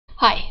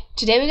Hi,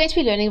 today we're going to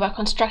be learning about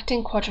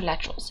constructing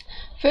quadrilaterals.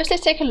 First,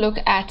 let's take a look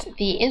at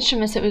the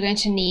instruments that we're going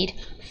to need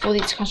for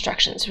these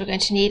constructions. We're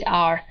going to need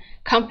our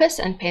compass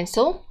and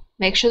pencil.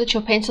 Make sure that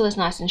your pencil is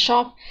nice and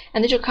sharp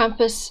and that your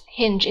compass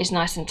hinge is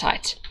nice and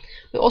tight.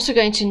 We're also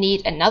going to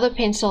need another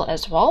pencil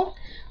as well.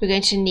 We're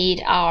going to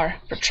need our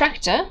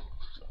protractor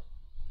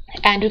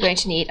and we're going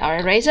to need our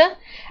eraser,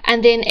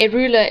 and then a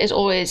ruler is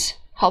always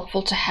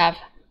helpful to have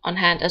on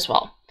hand as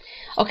well.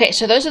 Okay,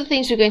 so those are the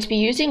things we're going to be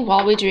using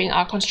while we're doing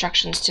our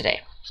constructions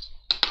today.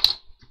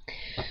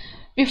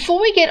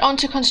 Before we get on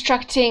to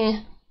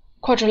constructing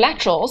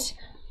quadrilaterals,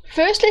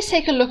 first let's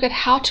take a look at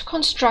how to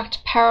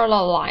construct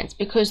parallel lines,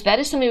 because that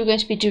is something we're going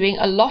to be doing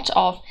a lot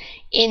of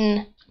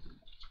in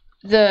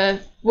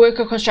the work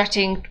of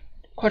constructing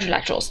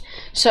quadrilaterals.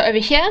 So over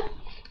here,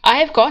 I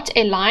have got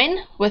a line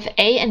with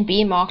A and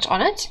B marked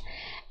on it,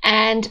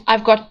 and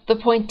I've got the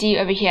point D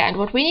over here, and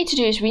what we need to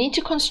do is we need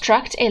to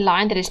construct a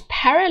line that is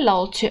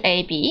parallel to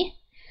AB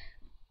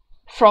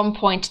from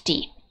point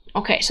D.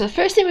 Okay, so the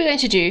first thing we're going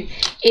to do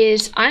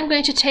is I'm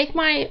going to take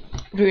my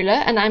ruler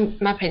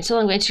and my pencil.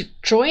 I'm going to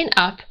join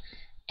up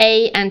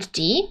A and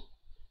D,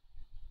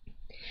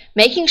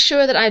 making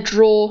sure that I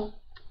draw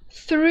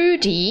through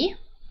D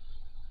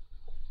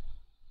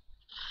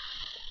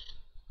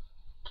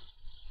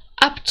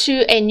up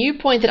to a new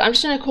point that I'm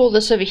just going to call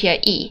this over here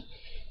E,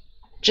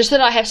 just so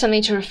that I have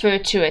something to refer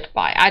to it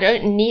by. I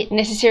don't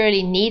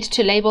necessarily need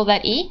to label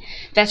that E.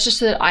 That's just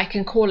so that I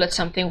can call it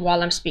something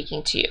while I'm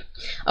speaking to you.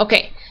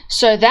 Okay,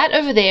 so that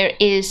over there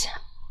is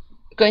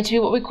going to be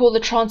what we call the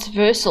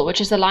transversal,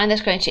 which is the line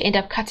that's going to end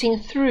up cutting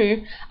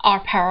through our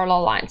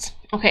parallel lines.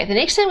 Okay, the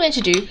next thing I'm going to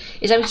do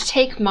is I'm going to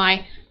take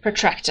my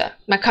protractor,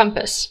 my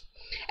compass,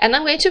 and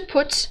I'm going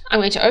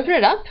to open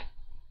it up,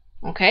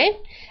 okay,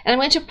 and I'm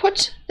going to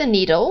put the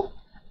needle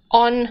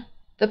on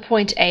the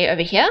point A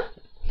over here.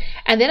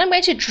 And then I'm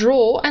going to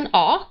draw an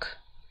arc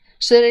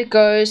so that it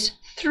goes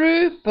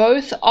through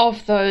both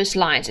of those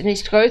lines. It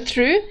needs to go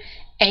through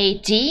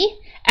AD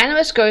and it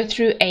must go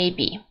through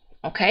AB.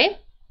 Okay.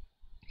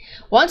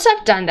 Once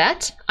I've done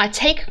that, I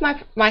take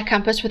my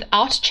compass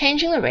without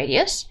changing the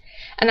radius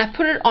and I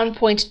put it on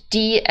point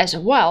D as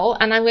well.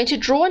 And I'm going to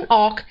draw an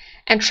arc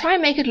and try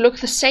and make it look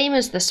the same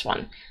as this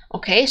one.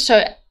 Okay,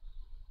 so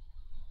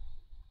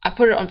I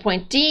put it on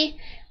point D.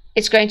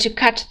 It's going to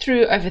cut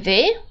through over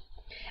there.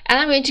 And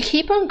I'm going to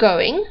keep on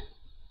going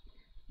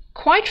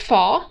quite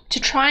far to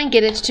try and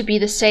get it to be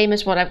the same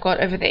as what I've got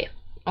over there,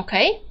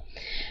 okay?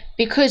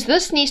 Because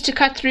this needs to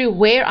cut through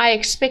where I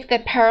expect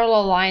that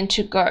parallel line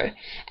to go.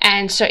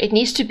 And so it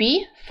needs to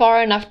be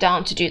far enough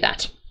down to do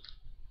that.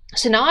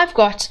 So now I've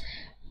got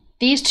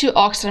these two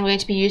arcs that I'm going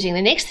to be using.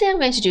 The next thing I'm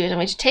going to do is I'm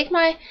going to take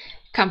my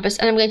compass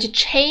and I'm going to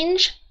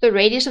change the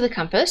radius of the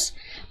compass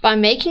by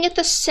making it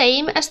the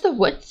same as the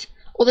width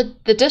or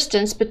the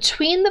distance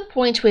between the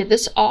point where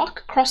this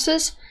arc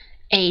crosses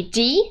AD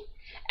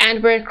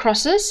and where it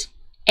crosses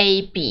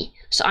AB.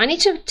 So I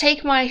need to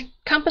take my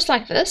compass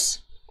like this,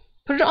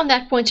 put it on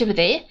that point over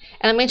there,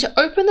 and I'm going to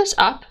open this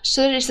up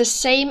so that it's the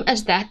same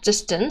as that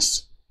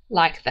distance,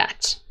 like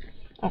that.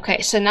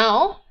 Okay, so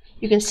now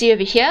you can see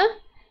over here,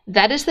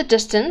 that is the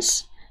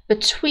distance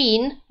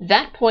between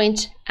that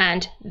point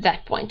and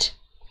that point.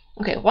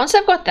 Okay, once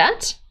I've got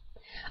that,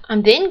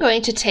 I'm then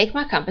going to take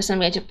my compass and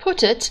I'm going to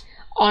put it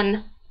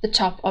on the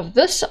top of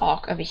this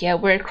arc over here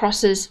where it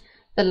crosses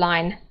the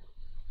line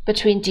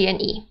between D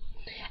and E.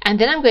 And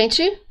then I'm going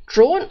to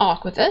draw an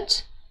arc with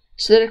it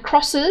so that it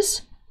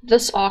crosses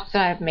this arc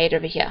that I've made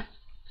over here.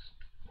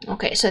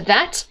 Okay, so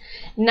that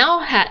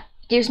now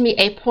gives me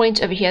a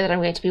point over here that I'm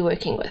going to be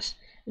working with.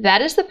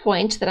 That is the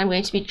point that I'm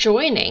going to be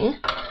joining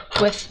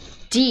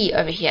with D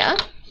over here.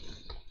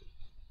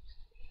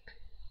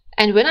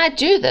 And when I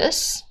do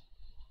this,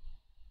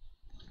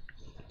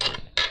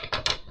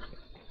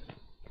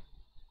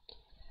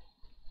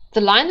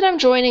 the line that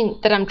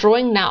I'm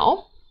drawing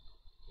now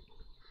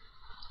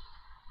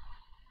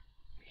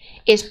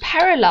is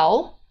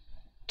parallel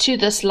to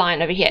this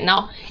line over here.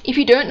 Now, if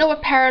you don't know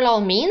what parallel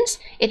means,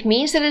 it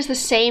means that it's the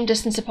same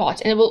distance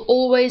apart, and it will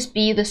always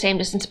be the same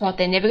distance apart.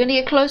 They're never going to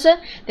get closer,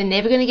 they're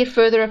never going to get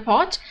further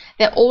apart,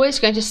 they're always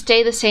going to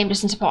stay the same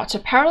distance apart. So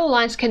parallel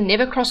lines can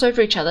never cross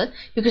over each other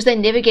because they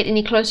never get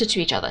any closer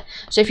to each other.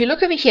 So if you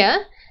look over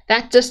here,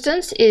 that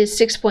distance is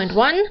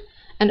 6.1,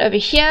 and over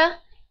here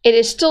it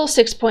is still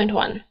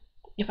 6.1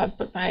 if I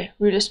put my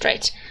ruler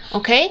straight.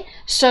 Okay,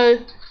 so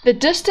the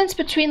distance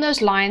between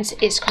those lines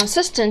is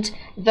consistent.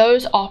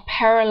 Those are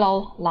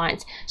parallel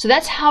lines. So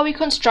that's how we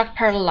construct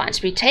parallel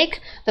lines. We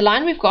take the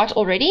line we've got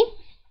already,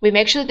 we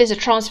make sure that there's a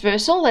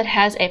transversal that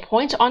has a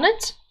point on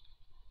it,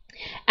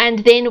 and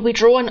then we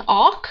draw an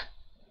arc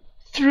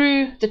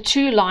through the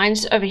two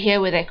lines over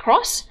here where they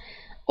cross,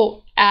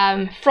 or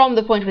from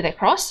the point where they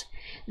cross.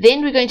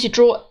 Then we're going to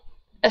draw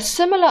a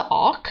similar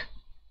arc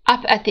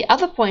up at the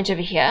other point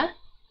over here,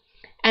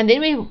 and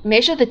then we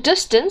measure the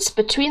distance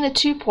between the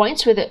 2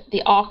 points where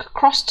the arc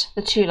crossed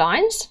the two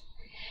lines,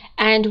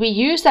 and we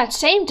use that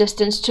same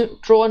distance to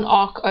draw an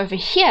arc over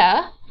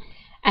here,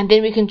 and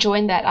then we can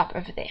join that up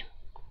over there.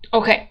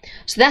 Okay,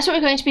 so that's what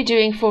we're going to be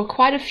doing for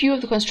quite a few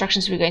of the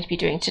constructions we're going to be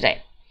doing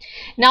today.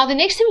 Now, the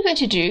next thing we're going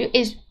to do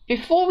is,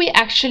 before we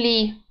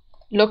actually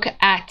look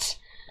at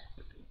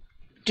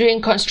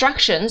doing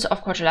constructions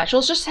of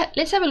quadrilaterals,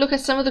 let's have a look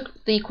at some of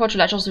the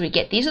quadrilaterals that we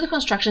get. These are the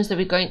constructions that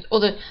we're going, or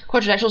the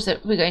quadrilaterals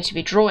that we're going to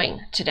be drawing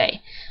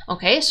today.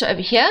 Okay, so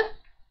over here,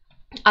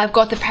 I've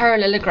got the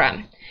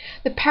parallelogram.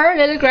 The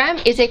parallelogram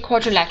is a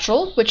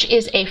quadrilateral, which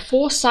is a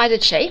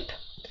four-sided shape,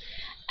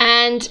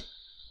 and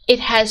it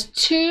has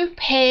two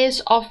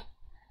pairs of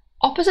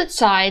opposite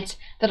sides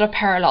that are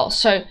parallel.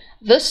 So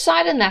this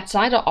side and that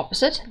side are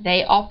opposite,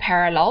 they are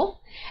parallel,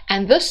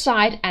 and this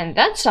side and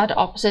that side are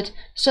opposite,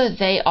 so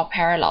they are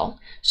parallel.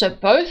 So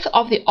both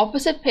of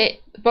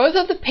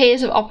the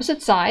pairs of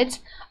opposite sides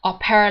are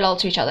parallel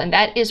to each other, and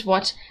that is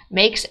what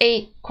makes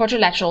a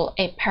quadrilateral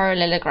a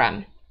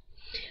parallelogram.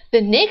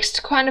 The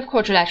next kind of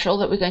quadrilateral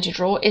that we're going to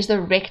draw is the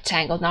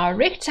rectangle. Now, a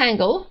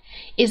rectangle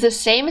is the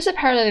same as a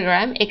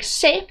parallelogram,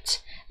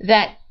 except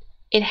that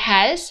it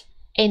has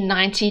a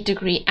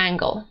 90-degree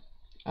angle.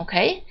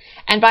 Okay,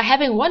 and by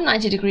having one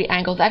 90-degree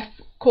angle, that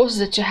causes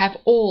it to have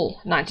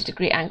all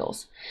 90-degree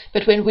angles.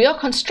 But when we are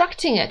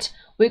constructing it,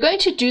 we're going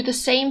to do the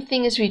same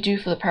thing as we do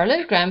for the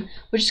parallelogram.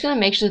 We're just going to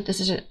make sure that this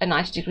is a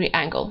 90-degree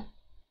angle.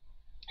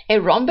 A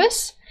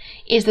rhombus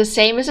is the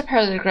same as a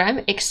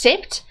parallelogram,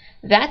 except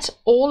that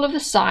all of the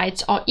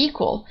sides are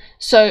equal.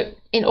 So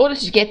in order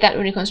to get that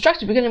when we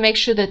construct it, we're going to make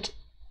sure that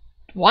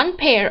one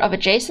pair of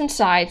adjacent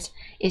sides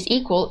is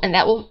equal, and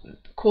that will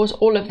cause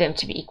all of them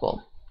to be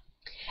equal.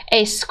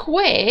 A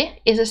square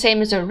is the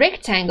same as a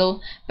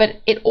rectangle,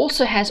 but it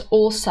also has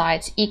all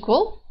sides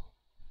equal.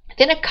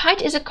 Then a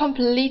kite is a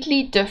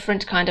completely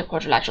different kind of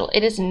quadrilateral.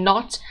 It is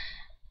not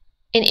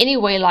in any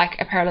way like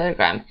a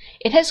parallelogram.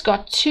 It has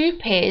got two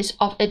pairs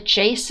of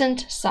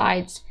adjacent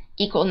sides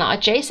equal. Now,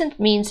 adjacent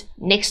means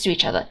next to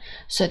each other.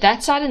 So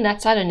that side and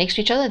that side are next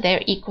to each other.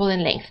 They're equal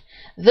in length.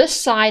 This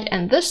side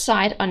and this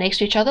side are next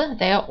to each other.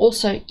 They are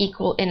also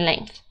equal in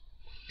length.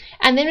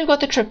 And then we've got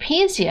the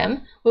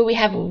trapezium, where we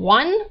have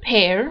one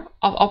pair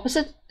of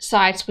opposite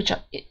sides which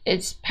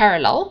is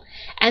parallel,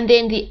 and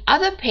then the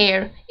other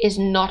pair is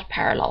not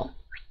parallel.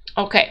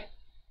 Okay,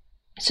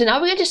 so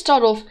now we're going to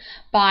start off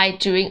by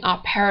doing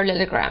our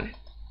parallelogram.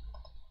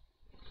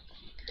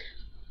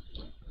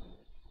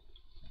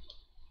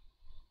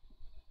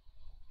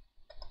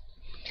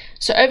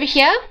 So over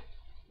here,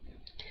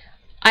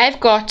 I've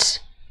got,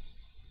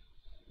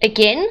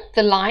 again,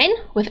 the line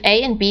with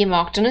A and B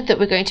marked on it that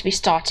we're going to be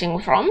starting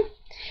from.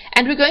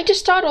 And we're going to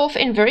start off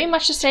in very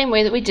much the same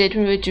way that we did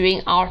when we were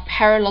doing our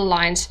parallel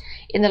lines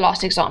in the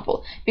last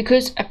example,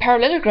 because a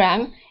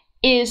parallelogram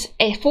is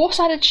a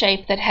four-sided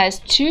shape that has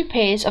two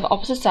pairs of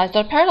opposite sides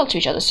that are parallel to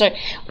each other. So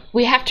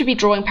we have to be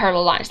drawing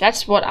parallel lines.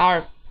 That's what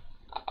our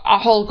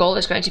whole goal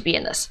is going to be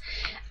in this.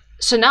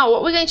 So now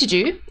what we're going to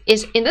do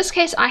is, in this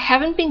case, I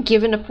haven't been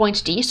given a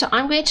point D, so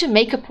I'm going to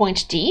make a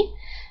point D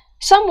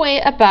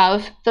somewhere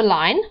above the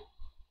line,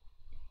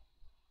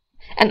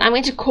 and I'm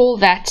going to call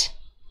that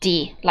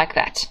D, like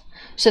that.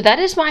 So that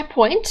is my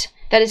point.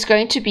 That is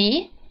going to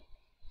be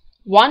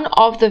one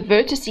of the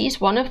vertices,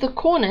 one of the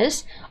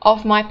corners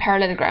of my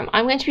parallelogram.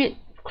 I'm going to be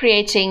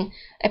creating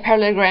a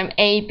parallelogram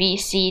A, B,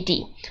 C,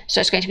 D.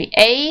 So it's going to be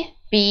A,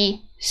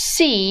 B,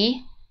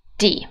 C,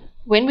 D.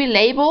 When we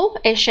label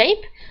a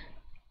shape,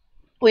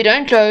 we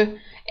don't go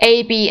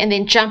A, B, and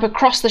then jump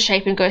across the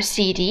shape and go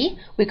C, D.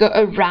 We go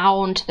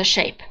around the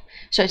shape.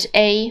 So it's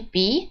A,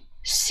 B,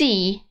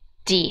 C,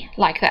 D,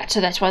 like that. So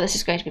that's why this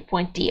is going to be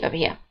point D over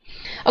here.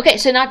 Okay,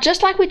 so now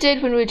just like we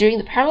did when we were doing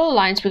the parallel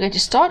lines, we're going to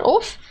start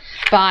off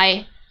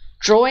by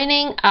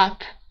joining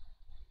up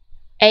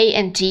A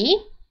and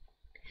D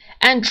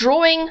and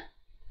drawing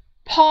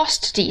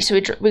past D. So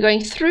we're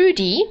going through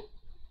D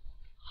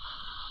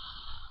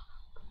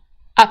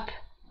up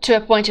to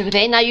a point over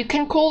there. Now you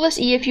can call this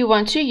E if you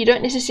want to. You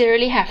don't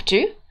necessarily have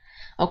to.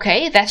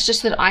 Okay, that's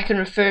just that I can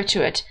refer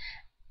to it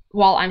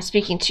while I'm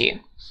speaking to you.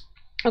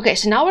 Okay,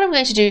 so now what I'm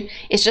going to do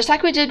is, just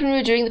like we did when we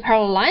were doing the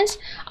parallel lines,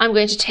 I'm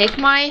going to take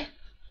my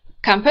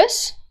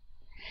compass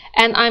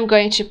and I'm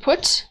going to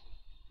put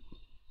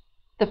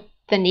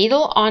the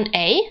needle on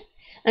A,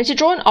 and to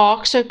draw an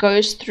arc so it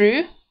goes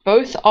through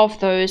both of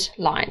those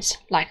lines,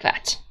 like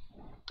that.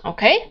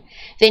 Okay,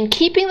 then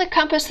keeping the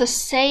compass the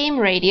same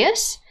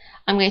radius,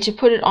 I'm going to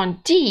put it on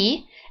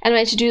D, and I'm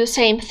going to do the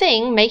same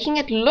thing, making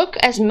it look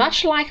as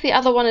much like the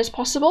other one as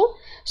possible.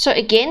 So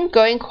again,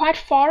 going quite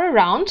far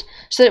around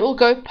so that it will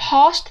go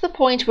past the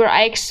point where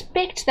I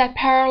expect that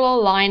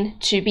parallel line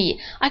to be.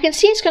 I can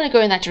see it's going to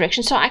go in that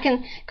direction, so I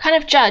can kind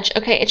of judge,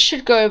 okay, it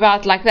should go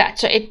about like that.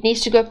 So it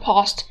needs to go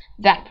past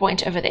that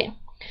point over there.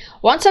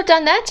 Once I've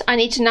done that, I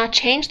need to now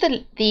change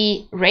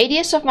the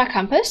radius of my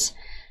compass,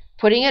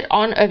 putting it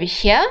on over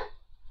here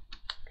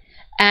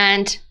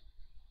and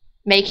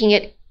making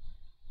it,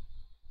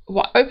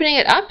 opening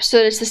it up so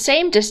that it's the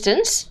same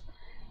distance,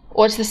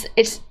 or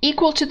it's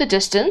equal to the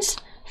distance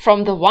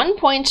from the one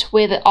point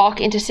where the arc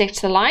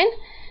intersects the line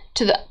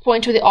to the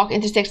point where the arc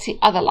intersects the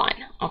other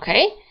line.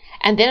 Okay,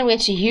 and then I'm going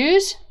to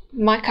use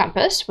my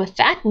compass with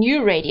that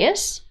new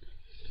radius,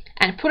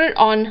 and put it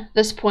on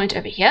this point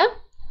over here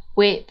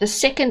where the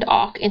second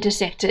arc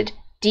intersected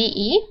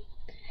DE,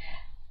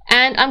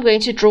 and I'm going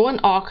to draw an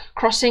arc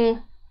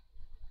crossing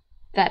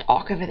that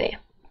arc over there.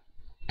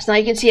 So now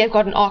you can see I've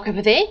got an arc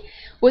over there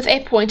with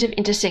a point of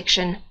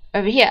intersection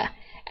over here,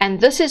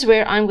 and this is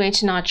where I'm going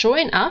to now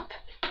join up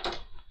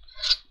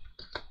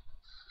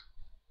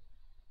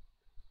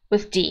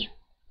with D.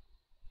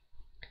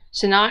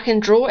 So now I can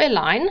draw a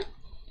line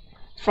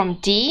from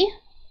D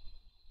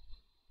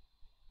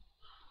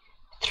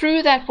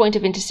through that point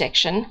of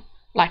intersection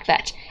like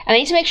that. And I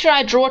need to make sure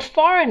I draw it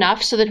far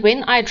enough so that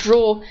when I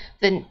draw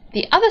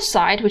the other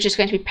side, which is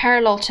going to be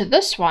parallel to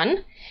this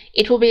one,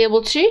 it will be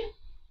able to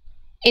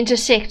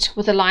intersect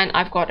with the line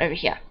I've got over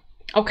here.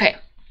 Okay,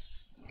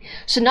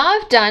 so now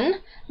I've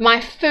done my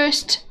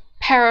first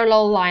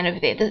parallel line over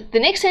there. The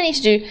next thing I need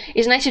to do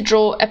is I need to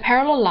draw a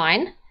parallel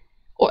line,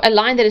 or a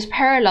line that is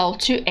parallel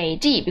to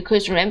AD,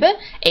 because remember,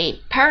 a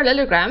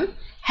parallelogram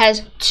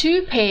has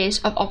two pairs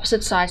of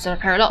opposite sides that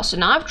are parallel. So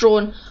now I've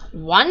drawn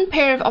one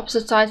pair of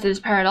opposite sides that is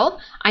parallel.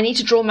 I need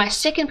to draw my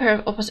second pair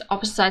of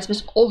opposite sides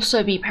must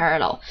also be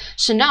parallel.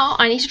 So now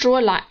I need to draw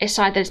a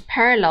side that is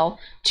parallel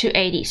to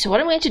AD. So what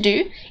I'm going to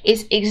do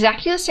is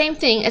exactly the same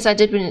thing as I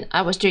did when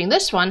I was doing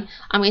this one.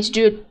 I'm going to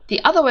do it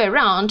the other way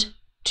around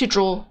to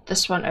draw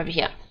this one over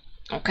here.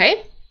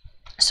 Okay,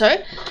 so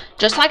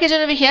just like I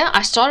did over here,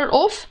 I started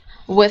off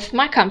with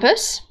my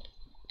compass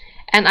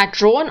and I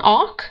draw an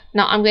arc.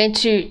 Now I'm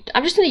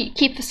just going to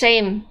keep the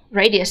same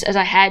radius as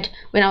I had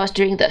when I was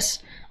doing this.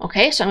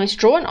 Okay, so I'm going to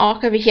draw an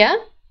arc over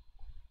here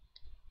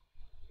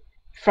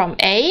from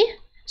A,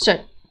 so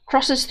it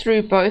crosses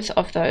through both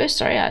of those.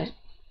 Sorry, I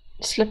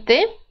slipped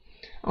there.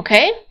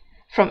 Okay,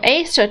 from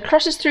A, so it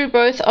crosses through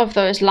both of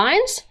those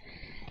lines,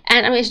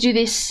 and I'm going to do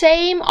the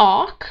same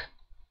arc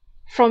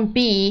from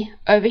B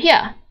over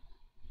here,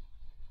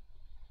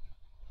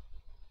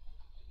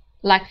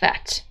 like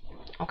that.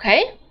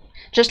 Okay,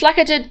 just like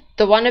I did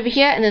the one over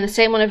here and then the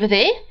same one over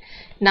there.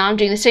 Now I'm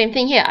doing the same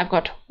thing here. I've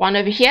got one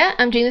over here,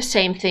 I'm doing the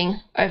same thing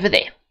over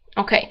there.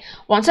 Okay,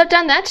 once I've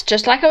done that,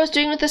 just like I was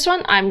doing with this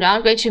one, I'm now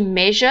going to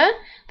measure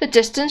the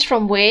distance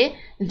from where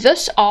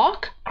this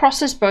arc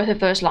crosses both of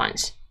those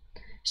lines.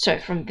 So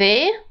from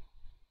there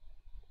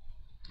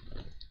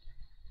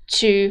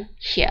to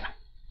here.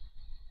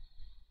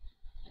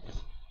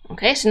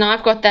 Okay, so now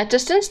I've got that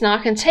distance. Now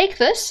I can take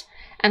this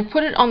and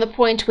put it on the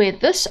point where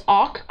this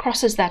arc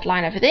crosses that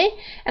line over there,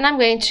 and I'm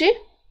going to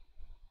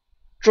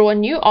draw a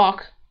new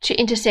arc to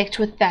intersect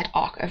with that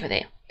arc over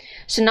there.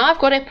 So now I've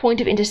got a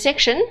point of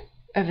intersection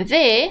over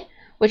there,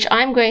 which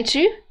I'm going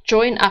to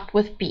join up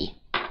with B.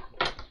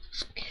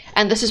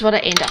 And this is what I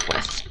end up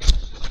with.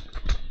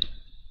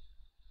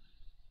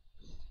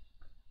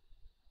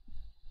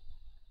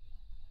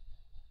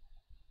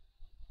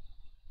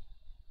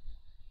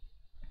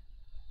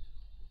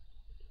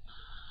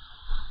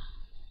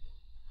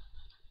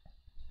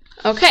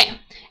 Okay,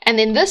 and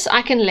then this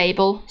I can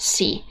label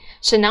C.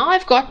 So now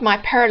I've got my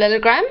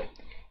parallelogram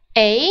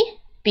A,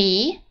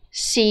 B,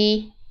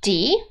 C,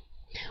 D,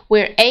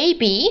 where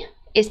AB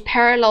is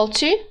parallel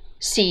to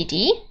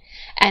CD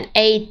and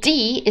AD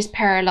is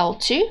parallel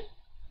to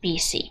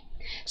BC.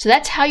 So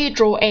that's how you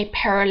draw a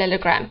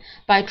parallelogram,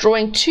 by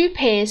drawing two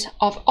pairs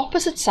of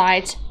opposite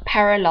sides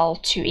parallel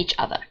to each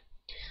other.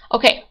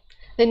 Okay,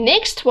 the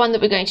next one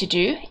that we're going to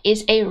do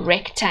is a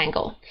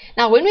rectangle.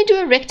 Now when we do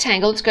a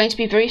rectangle, it's going to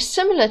be very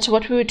similar to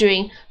what we were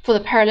doing for the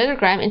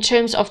parallelogram in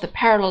terms of the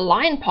parallel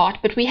line part,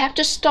 but we have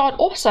to start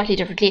off slightly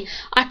differently.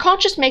 I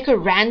can't just make a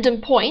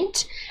random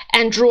point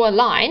and draw a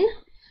line,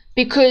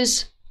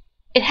 because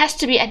it has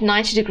to be at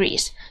 90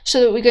 degrees.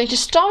 So that we're going to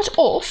start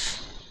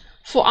off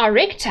for our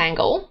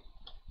rectangle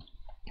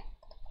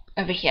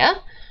over here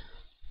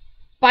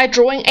by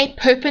drawing a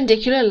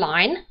perpendicular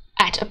line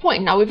at a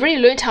point. Now we've already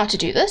learned how to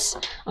do this.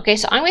 Okay,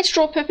 so I'm going to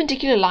draw a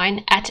perpendicular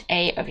line at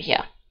A over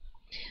here.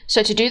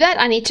 So to do that,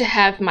 I need to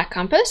have my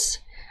compass.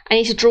 I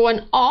need to draw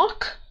an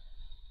arc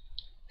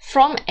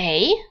from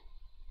A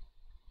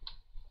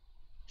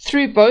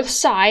through both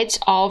sides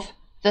of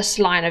this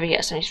line over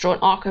here. So I need to draw an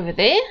arc over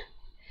there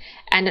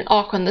and an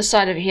arc on this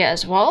side over here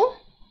as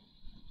well.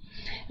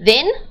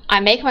 Then I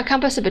make my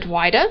compass a bit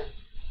wider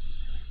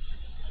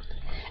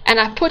and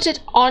I put it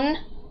on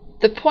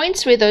the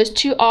points where those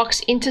two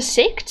arcs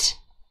intersect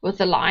with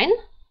the line,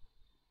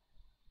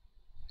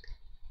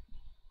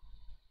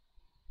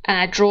 and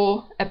I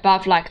draw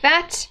above like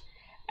that,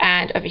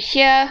 and over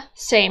here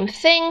same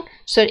thing,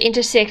 so it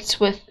intersects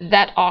with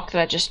that arc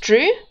that I just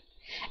drew.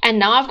 And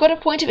now I've got a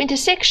point of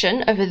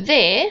intersection over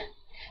there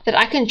that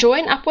I can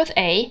join up with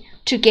A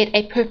to get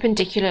a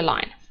perpendicular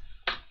line.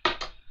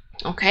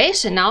 Okay,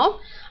 so now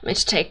I'm going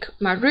to take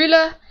my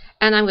ruler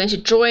and I'm going to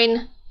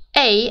join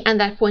A and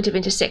that point of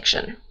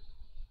intersection.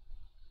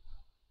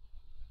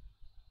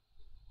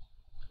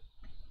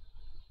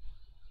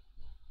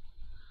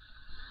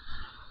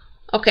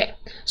 Okay,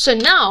 so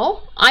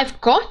now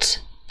I've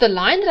got the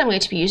line that I'm going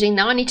to be using.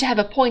 Now I need to have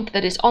a point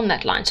that is on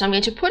that line. So I'm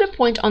going to put a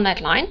point on that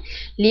line,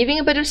 leaving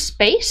a bit of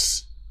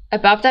space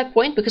above that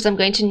point because I'm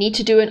going to need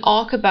to do an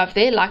arc above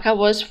there like I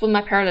was for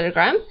my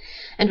parallelogram.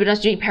 and when I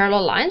was doing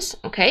parallel lines,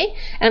 okay?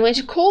 And I'm going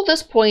to call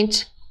this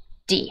point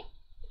D,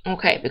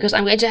 okay? Because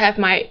I'm going to have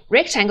my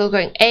rectangle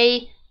going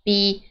A,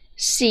 B,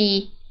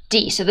 C,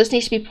 D. So this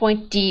needs to be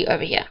point D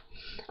over here.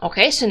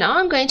 Okay, so now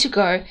I'm going to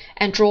go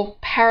and draw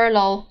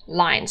parallel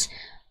lines.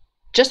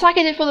 Just like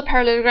I did for the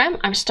parallelogram,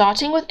 I'm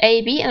starting with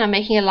AB and I'm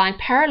making a line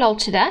parallel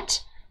to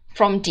that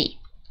from D.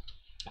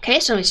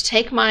 Okay, so I'm going to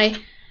take my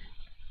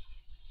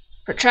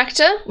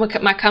protractor,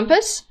 my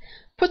compass,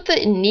 put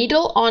the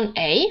needle on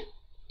A,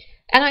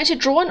 and I'm going to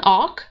draw an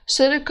arc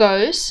so that it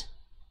goes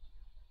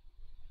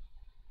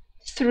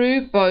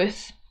through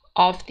both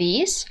of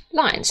these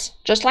lines,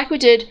 just like we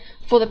did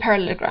for the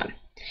parallelogram.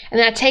 And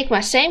then I take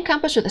my same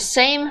compass with the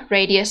same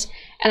radius,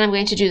 and I'm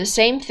going to do the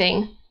same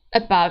thing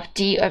above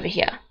D over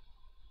here.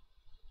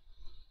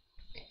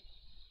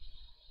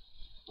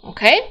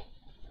 Okay,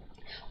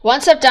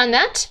 once I've done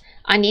that,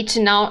 I need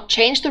to now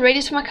change the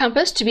radius of my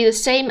compass to be the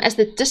same as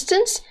the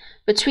distance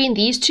between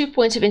these 2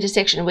 points of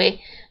intersection, where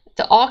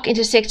the arc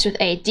intersects with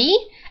AD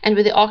and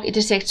where the arc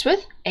intersects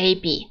with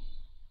AB.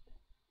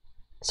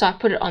 So I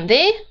put it on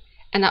there,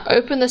 and I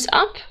open this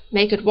up,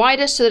 make it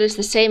wider so that it's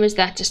the same as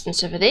that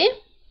distance over there.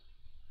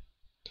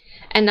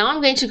 And now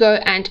I'm going to go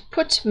and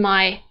put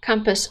my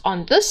compass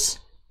on this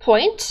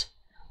point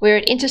where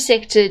it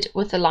intersected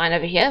with the line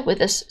over here, where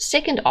this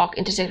second arc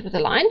intersected with the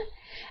line,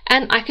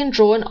 and I can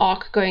draw an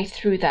arc going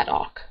through that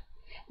arc.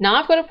 Now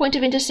I've got a point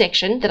of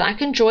intersection that I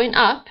can join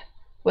up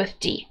with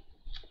D.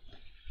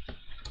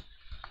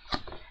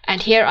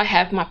 And here I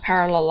have my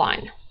parallel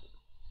line.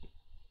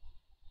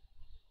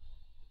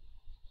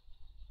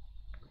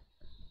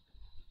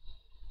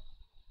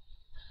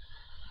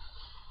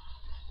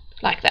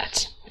 Like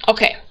that.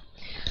 Okay.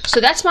 So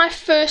that's my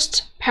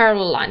first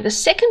parallel line. The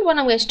second one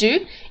I'm going to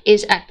do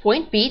is at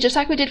point B, just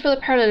like we did for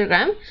the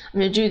parallelogram. I'm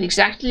going to do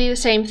exactly the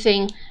same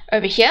thing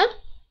over here.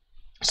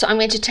 So I'm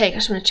going to take, I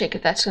just want to check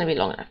if that's going to be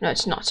long enough. No,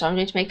 it's not. So I'm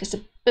going to make this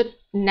a bit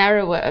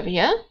narrower over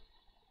here,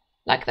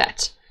 like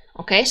that.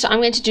 Okay, so I'm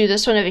going to do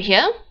this one over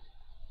here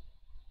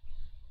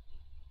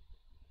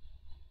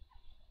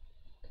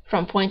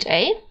from point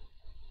A.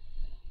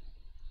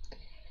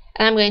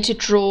 And I'm going to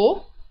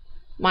draw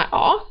my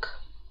arc.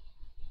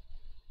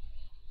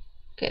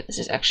 Okay, this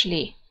is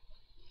actually,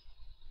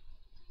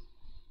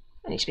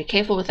 I need to be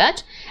careful with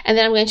that. And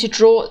then I'm going to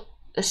draw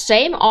the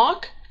same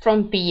arc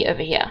from B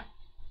over here.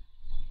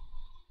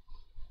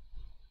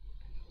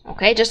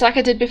 Okay, just like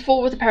I did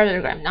before with the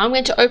parallelogram. Now I'm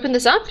going to open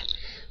this up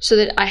so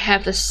that I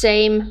have the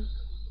same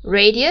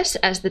radius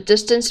as the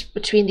distance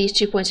between these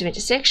 2 points of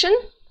intersection.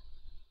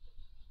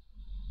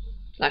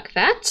 Like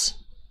that.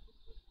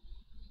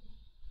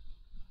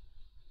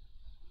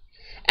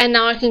 And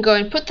now I can go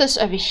and put this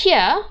over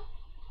here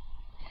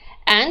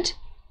and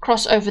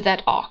cross over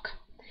that arc,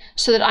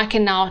 so that I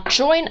can now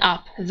join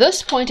up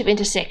this point of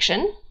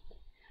intersection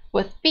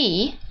with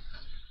B,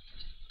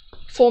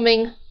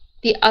 forming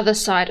the other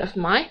side of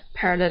my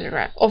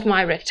parallelogram, of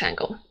my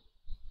rectangle.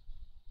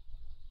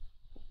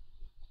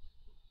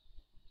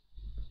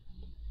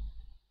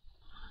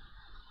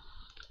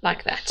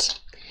 Like that.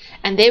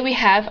 And there we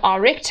have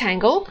our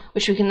rectangle,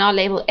 which we can now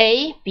label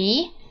A,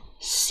 B,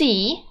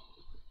 C,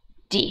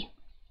 D.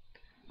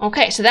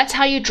 Okay, so that's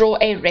how you draw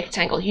a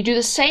rectangle. You do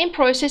the same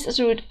process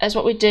as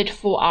what we did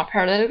for our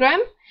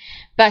parallelogram,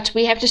 but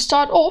we have to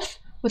start off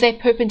with a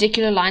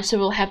perpendicular line, so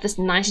we'll have this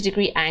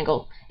 90-degree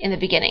angle in the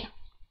beginning.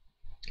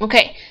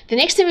 Okay, the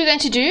next thing we're going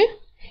to do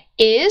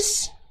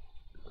is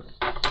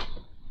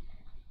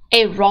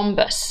a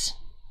rhombus.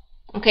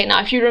 Okay,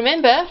 now if you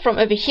remember from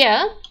over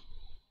here,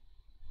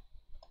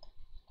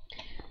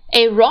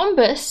 a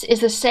rhombus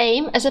is the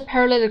same as a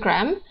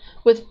parallelogram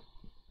with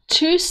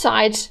two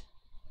sides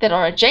that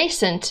are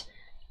adjacent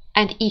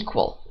and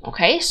equal.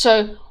 Okay,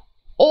 so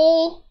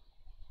all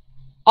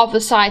of the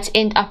sides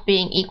end up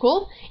being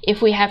equal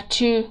if we have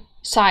two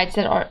sides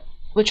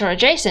which are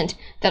adjacent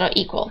that are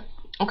equal.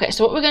 Okay,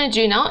 so what we're going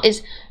to do now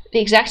is the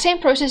exact same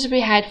process as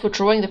we had for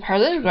drawing the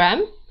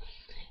parallelogram.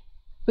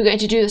 We're going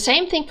to do the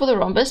same thing for the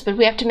rhombus, but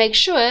we have to make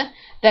sure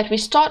that we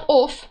start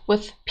off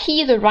with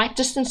P the right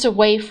distance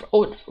away,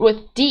 or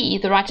with D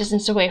the right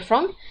distance away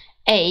from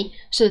A,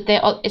 so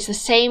that it's the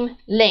same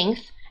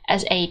length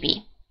as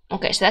AB.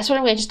 Okay, so that's what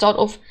I'm going to start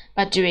off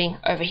by doing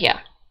over here.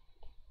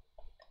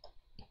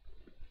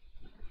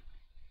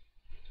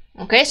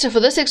 Okay, so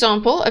for this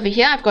example over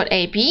here, I've got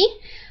AB.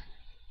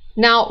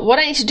 Now, what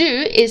I need to do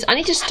is I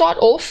need to start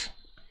off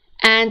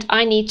and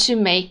I need to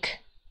make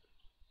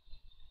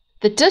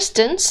the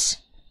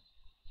distance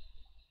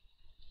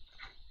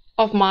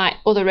of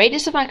the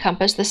radius of my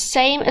compass the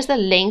same as the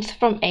length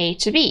from A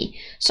to B.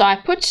 So I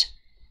put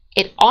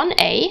it on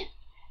A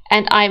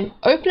and I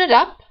open it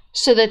up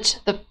so that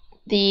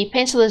the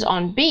pencil is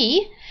on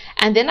B,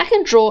 and then I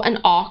can draw an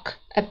arc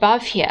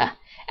above here.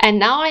 And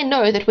now I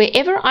know that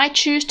wherever I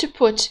choose to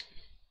put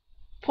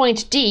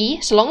point D,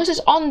 so long as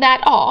it's on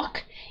that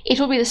arc, it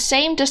will be the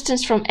same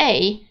distance from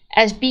A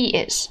as B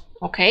is.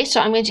 Okay, so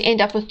I'm going to end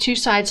up with two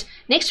sides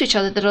next to each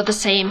other that are the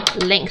same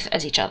length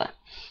as each other.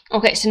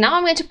 Okay, so now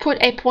I'm going to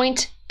put a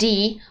point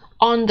D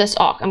on this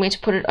arc. I'm going to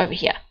put it over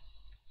here.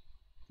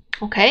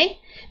 Okay,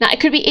 now it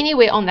could be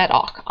anywhere on that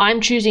arc. I'm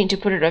choosing to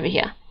put it over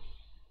here.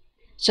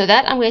 So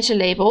that I'm going to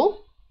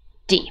label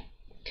D.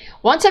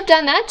 Once I've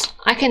done that,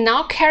 I can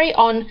now carry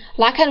on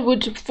like I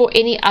would for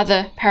any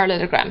other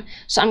parallelogram.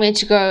 So I'm going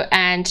to go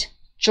and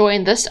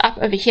join this up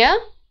over here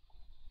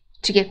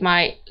to get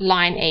my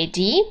line AD.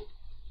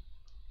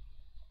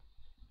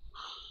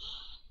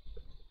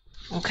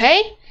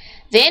 Okay,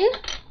 then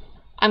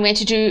I'm going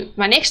to do,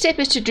 my next step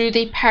is to do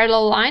the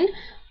parallel line,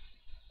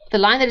 the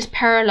line that is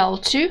parallel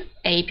to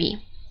AB.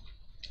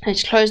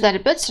 Let's close that a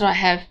bit so I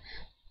have,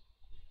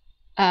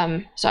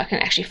 so I can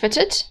actually fit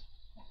it.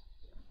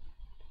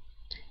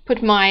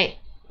 Put my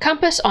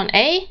compass on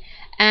A,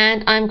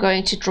 and I'm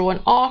going to draw an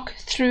arc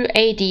through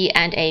AD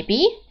and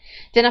AB.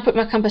 Then I put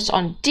my compass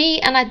on D,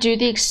 and I do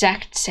the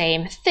exact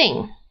same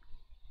thing,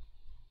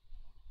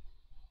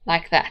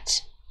 like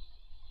that.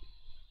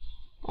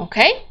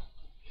 Okay,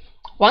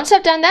 once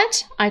I've done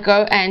that, I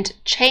go and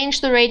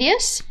change the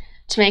radius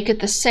to make it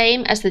the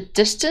same as the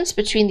distance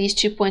between these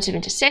 2 points of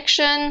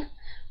intersection,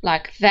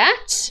 like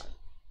that.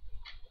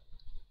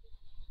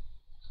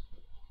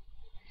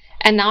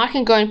 And now I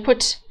can go and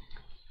put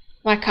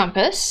my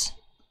compass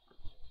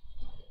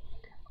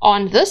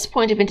on this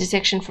point of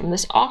intersection from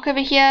this arc over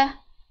here,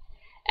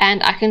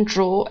 and I can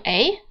draw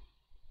a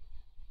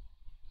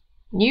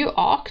new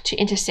arc to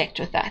intersect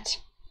with that,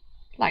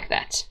 like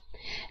that.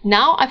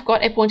 Now I've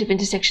got a point of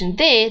intersection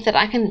there that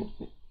I can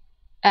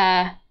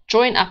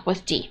join up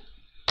with D.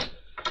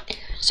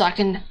 So I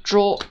can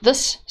draw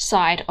this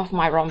side of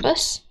my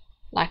rhombus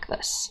like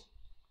this.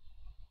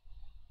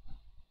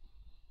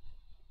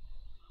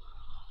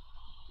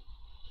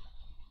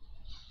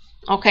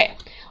 Okay,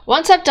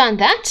 once I've done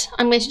that,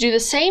 I'm going to do the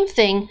same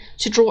thing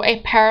to draw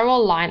a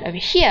parallel line over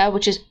here,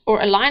 which is,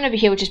 or a line over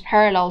here which is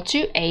parallel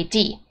to AD.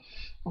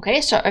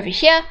 Okay, so over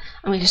here,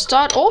 I'm going to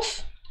start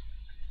off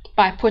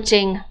by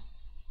putting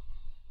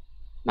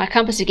my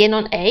compass again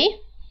on A,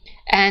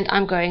 and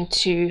I'm going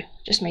to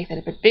just make that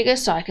a bit bigger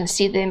so I can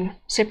see them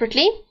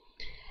separately,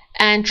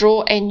 and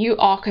draw a new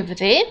arc over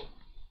there.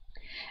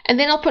 And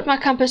then I'll put my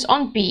compass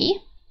on B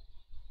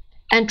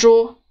and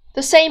draw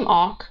the same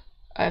arc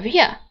over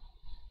here.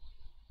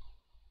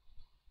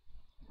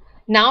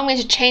 Now I'm going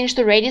to change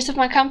the radius of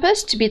my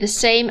compass to be the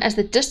same as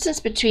the distance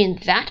between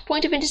that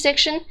point of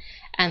intersection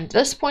and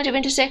this point of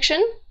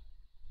intersection.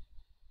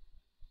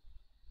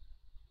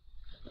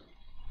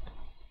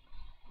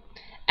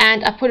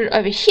 And I put it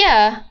over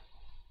here,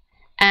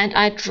 and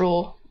I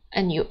draw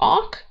a new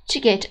arc to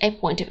get a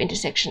point of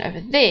intersection over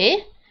there,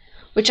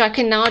 which I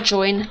can now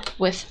join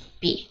with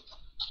B.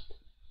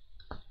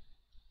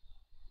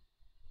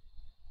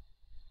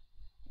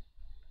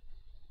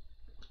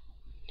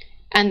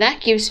 And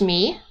that gives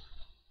me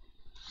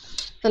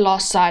the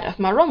last side of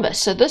my rhombus.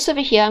 So this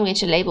over here, I'm going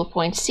to label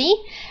point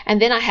C,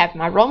 and then I have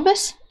my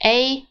rhombus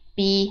A,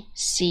 B,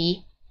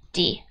 C,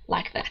 D,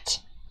 like that.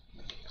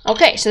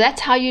 Okay, so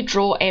that's how you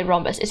draw a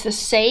rhombus. It's the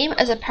same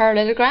as a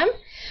parallelogram,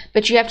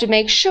 but you have to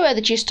make sure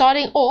that you're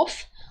starting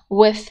off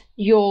with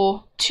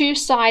your two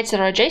sides that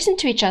are adjacent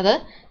to each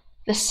other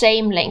the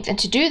same length. And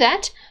to do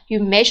that, you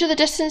measure the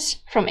distance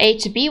from A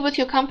to B with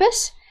your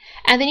compass,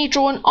 and then you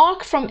draw an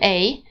arc from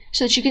A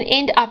so that you can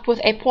end up with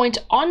a point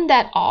on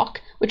that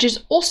arc which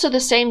is also the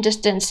same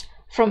distance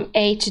from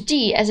A to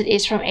D as it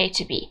is from A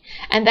to B.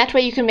 And that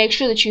way you can make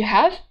sure that you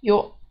have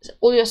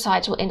all your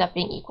sides will end up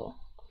being equal.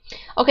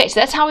 Okay, so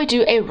that's how we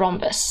do a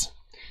rhombus.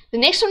 The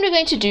next one we're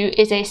going to do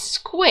is a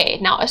square.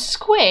 Now a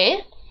square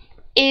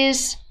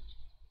is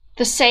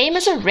the same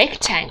as a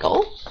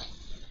rectangle,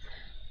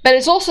 but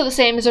it's also the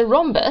same as a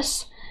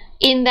rhombus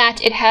in that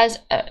it has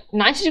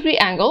 90-degree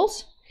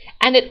angles,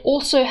 and it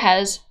also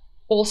has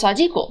all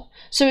sides equal.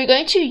 So we're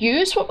going to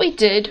use what we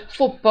did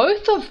for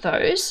both of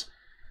those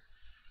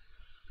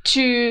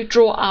to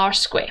draw our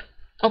square.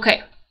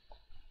 Okay,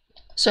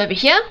 so over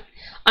here,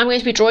 I'm going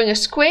to be drawing a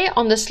square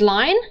on this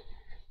line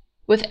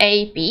with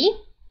AB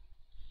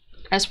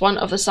as one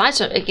of the sides.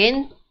 So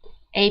again,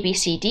 A, B,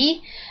 C,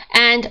 D.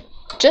 And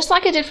just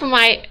like I did for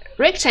my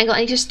rectangle,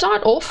 I need to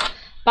start off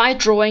by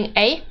drawing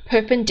a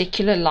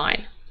perpendicular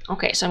line.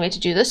 Okay, so I'm going to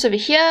do this over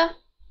here.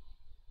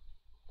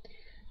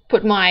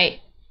 Put my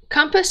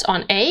compass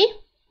on A,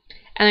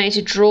 and I need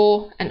to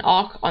draw an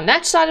arc on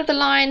that side of the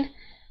line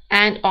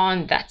and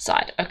on that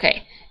side.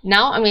 Okay,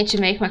 now I'm going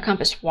to make my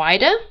compass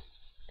wider,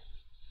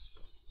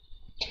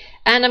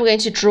 and I'm going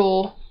to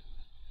draw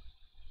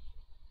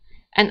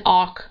an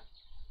arc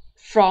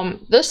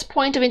from this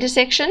point of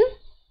intersection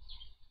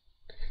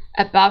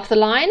above the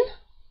line,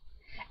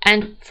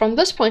 and from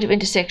this point of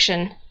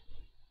intersection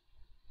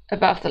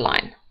above the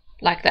line,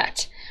 like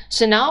that.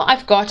 So now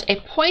I've got a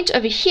point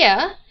over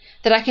here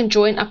that I can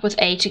join up with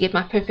A to get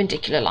my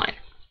perpendicular line.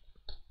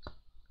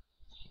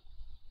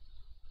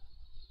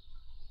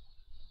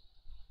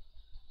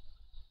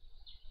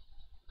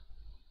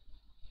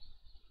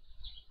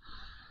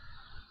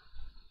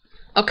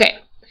 Okay,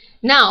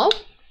 now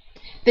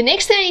the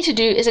next thing I need to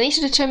do is I need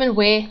to determine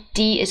where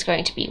D is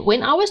going to be.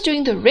 When I was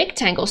doing the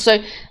rectangle, so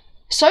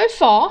so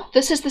far,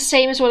 this is the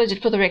same as what I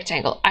did for the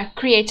rectangle. I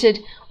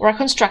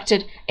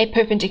constructed a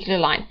perpendicular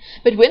line.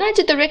 But when I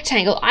did the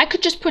rectangle, I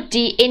could just put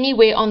D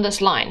anywhere on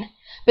this line.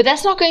 But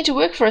that's not going to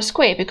work for a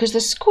square, because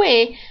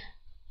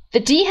the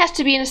D has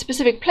to be in a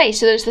specific place,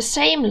 so there's the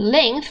same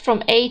length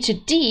from A to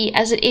D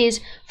as it is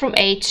from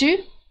A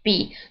to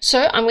B.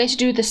 So I'm going to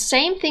do the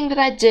same thing that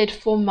I did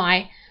for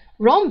my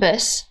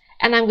rhombus,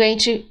 and I'm going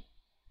to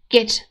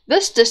get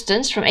this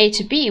distance from A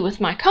to B with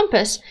my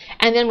compass,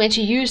 and then I'm going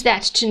to use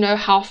that to know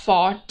how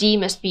far D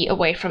must be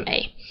away from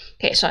A.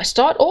 Okay, so I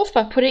start off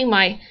by putting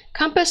my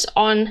compass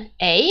on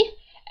A,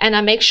 and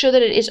I make sure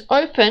that it is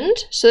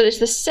opened so that it's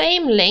the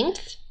same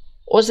length,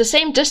 or it's the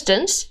same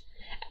distance,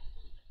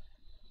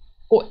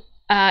 or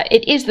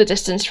it is the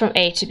distance from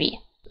A to B.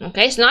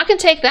 Okay, so now I can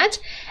take that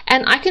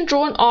and I can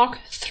draw an arc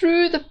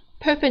through the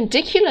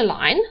perpendicular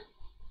line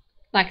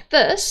like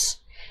this,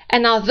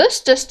 and now this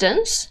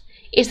distance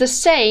is the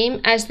same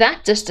as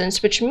that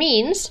distance, which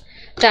means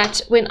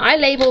that when I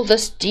label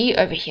this D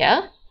over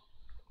here,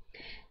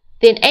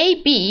 then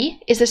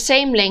AB is the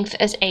same length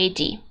as AD.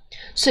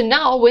 So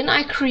now when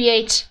I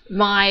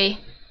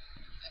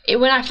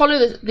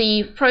follow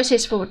the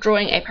process for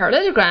drawing a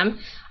parallelogram,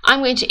 I'm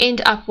going to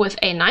end up with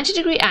a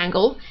 90-degree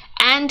angle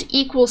and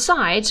equal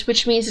sides,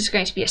 which means it's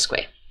going to be a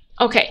square.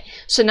 Okay,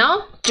 so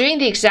now doing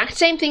the exact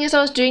same thing as I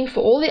was doing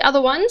for all the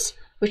other ones,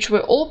 which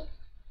were all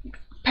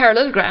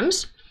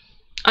parallelograms,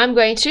 I'm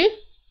going to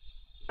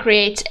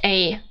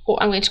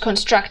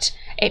construct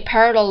a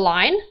parallel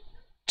line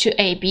to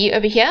AB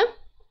over here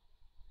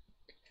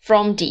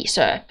from D.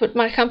 So I put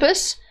my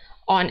compass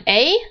on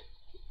A,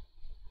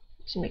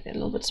 to make that a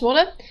little bit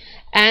smaller,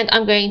 and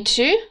I'm going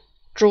to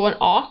draw an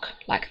arc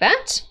like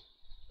that.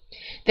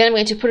 Then I'm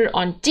going to put it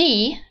on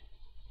D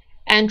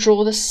and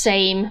draw the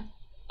same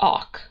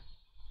arc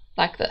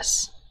like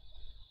this.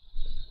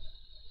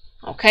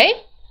 Okay,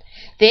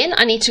 then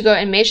I need to go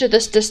and measure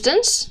this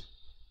distance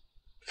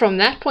from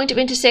that point of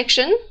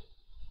intersection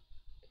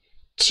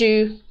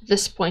to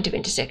this point of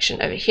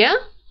intersection over here,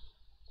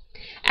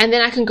 and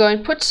then I can go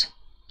and put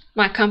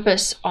my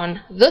compass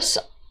on this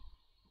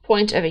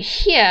point over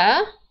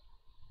here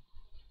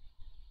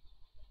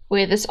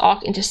where this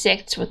arc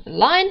intersects with the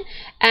line,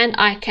 and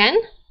I can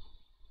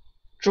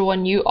draw a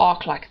new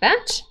arc like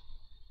that.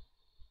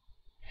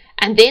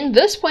 And then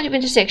this point of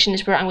intersection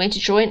is where I'm going to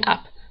join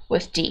up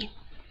with D.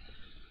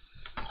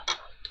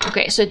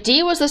 Okay, so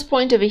D was this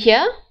point over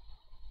here,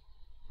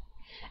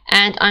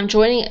 and I'm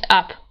joining it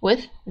up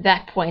with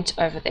that point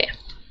over there.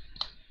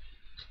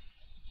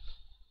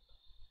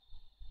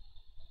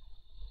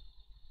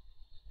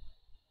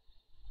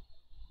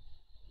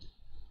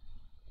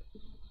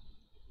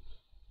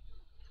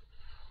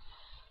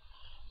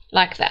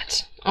 Like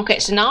that. Okay,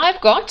 so now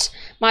I've got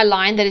my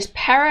line that is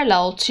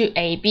parallel to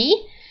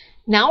AB.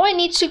 Now I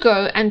need to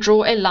go and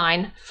draw a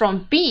line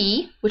from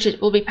B, which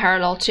will be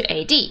parallel to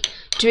AD,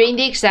 doing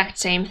the exact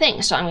same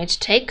thing. So I'm going to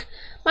take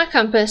my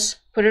compass,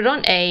 put it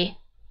on A,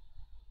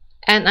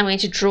 and I'm going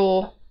to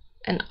draw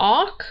an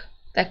arc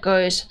that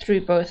goes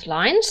through both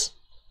lines,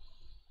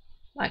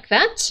 like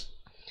that,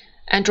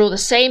 and draw the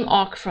same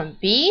arc from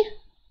B,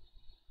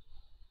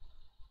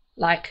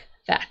 like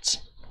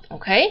that.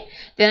 Okay,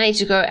 then I need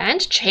to go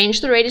and change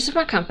the radius of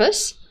my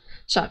compass.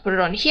 So I put it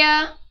on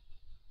here,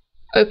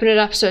 open it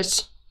up so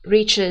it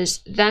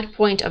reaches that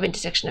point of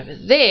intersection over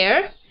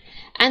there,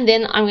 and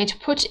then I'm going to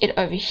put it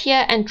over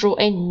here and draw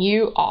a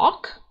new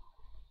arc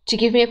to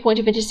give me a point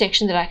of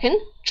intersection that I can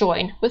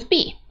join with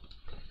B.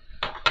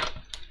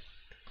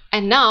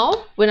 And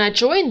now when I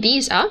join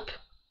these up,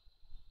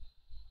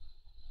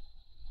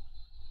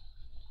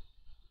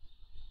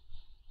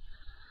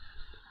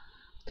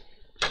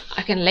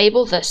 I can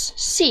label this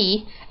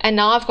C, and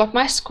now I've got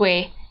my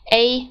square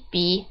A,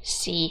 B,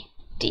 C,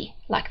 D,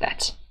 like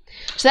that.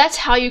 So that's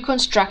how you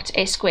construct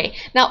a square.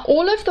 Now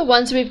all of the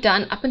ones we've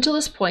done up until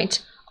this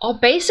point are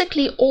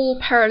basically all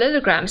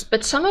parallelograms,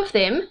 but some of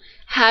them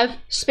have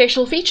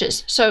special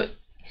features. So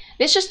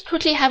let's just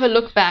quickly have a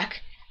look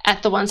back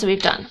at the ones that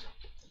we've done.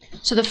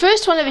 So the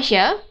first one over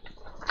here,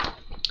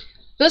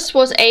 this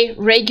was a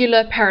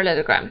regular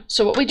parallelogram.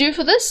 So what we do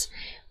for this,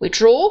 we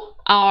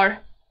start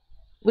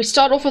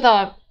off with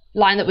our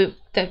line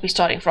that we're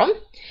starting from,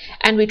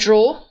 and we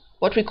draw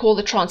what we call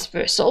the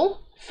transversal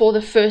for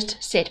the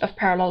first set of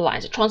parallel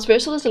lines. A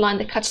transversal is a line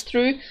that cuts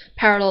through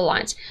parallel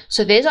lines.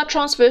 So there's our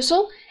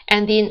transversal,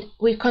 and then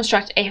we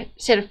construct a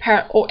set of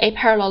a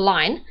parallel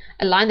line,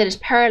 a line that is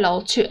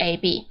parallel to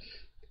AB.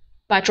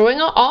 By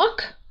drawing our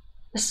arc,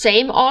 the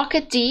same arc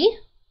at D,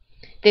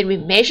 then we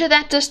measure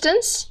that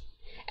distance,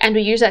 and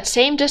we use that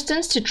same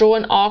distance to draw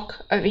an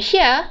arc over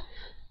here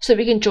so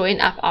we can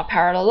join up our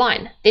parallel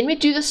line. Then we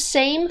do the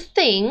same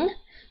thing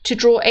to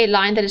draw a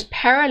line that is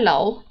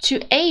parallel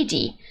to AD.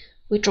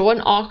 We draw an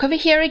arc over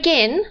here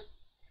again,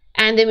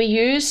 and then we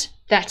use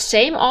that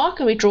same arc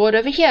and we draw it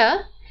over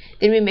here.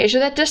 Then we measure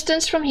that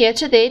distance from here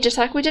to there, just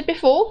like we did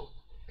before.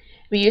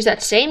 We use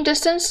that same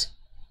distance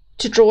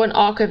to draw an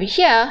arc over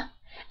here,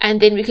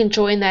 and then we can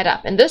join that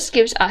up. And this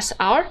gives us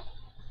our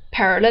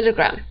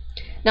parallelogram.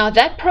 Now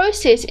that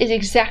process is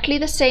exactly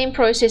the same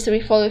process that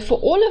we followed for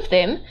all of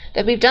them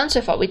that we've done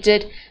so far. We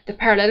did the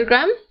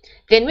parallelogram,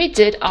 then we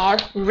did our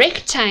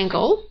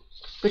rectangle,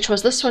 which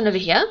was this one over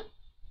here.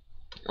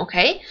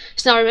 Okay,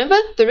 so now remember,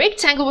 the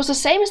rectangle was the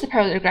same as the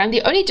parallelogram.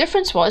 The only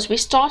difference was we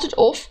started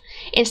off,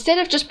 instead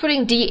of just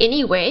putting D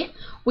anywhere,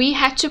 we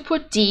had to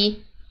put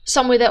D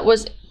somewhere that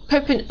was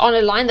on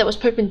a line that was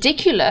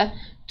perpendicular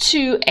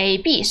to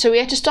AB. So we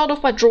had to start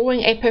off by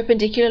drawing a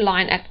perpendicular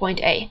line at point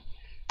A.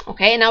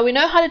 Okay, now we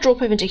know how to draw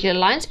perpendicular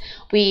lines.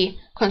 We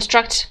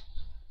construct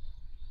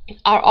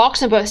our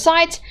arcs on both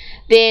sides,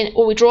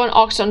 or we draw an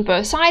arcs on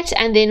both sides,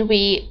 and then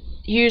we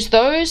use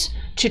those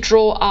to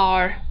draw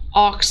our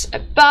arcs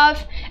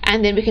above,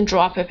 and then we can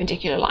draw our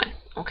perpendicular line.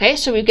 Okay,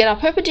 so we get our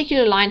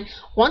perpendicular line.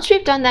 Once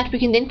we've done that, we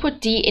can then put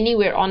D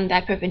anywhere on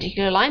that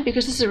perpendicular line,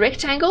 because this is a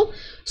rectangle,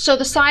 so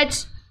the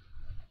sides,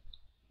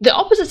 the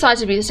opposite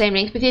sides would be the same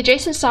length, but the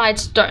adjacent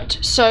sides don't.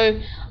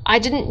 So I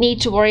didn't need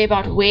to worry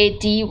about where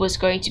D was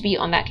going to be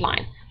on that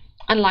line,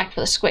 unlike for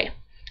the square.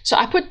 So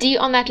I put D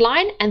on that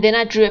line, and then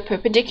I drew a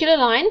perpendicular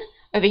line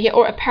over here,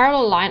 or a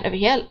parallel line over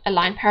here, a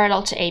line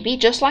parallel to AB,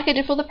 just like I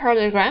did for the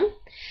parallelogram.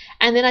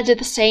 And then I did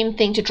the same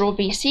thing to draw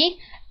BC,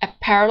 a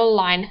parallel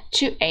line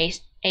to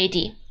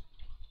AD.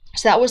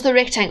 So that was the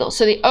rectangle.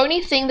 So the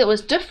only thing that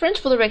was different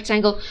for the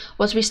rectangle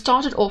was we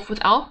started off with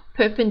our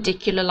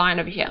perpendicular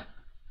line over here.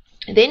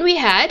 And then we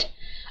had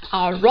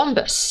our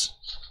rhombus.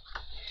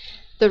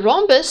 The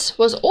rhombus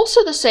was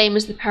also the same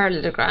as the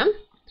parallelogram,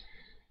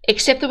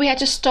 except that we had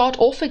to start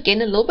off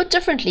again a little bit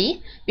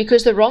differently,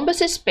 because the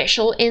rhombus is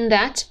special in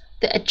that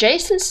the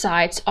adjacent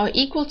sides are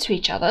equal to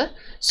each other.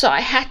 So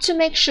I had to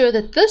make sure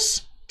that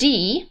this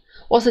D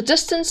was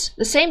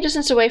the same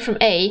distance away from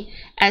A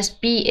as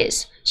B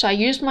is. So I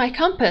used my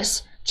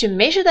compass to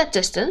measure that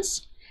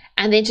distance,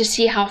 and then to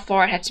see how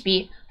far it had to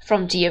be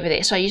from D over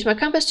there. So I used my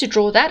compass to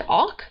draw that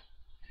arc,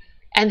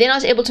 and then I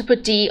was able to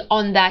put D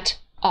on that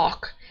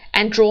arc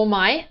and draw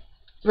my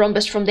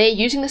rhombus from there,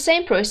 using the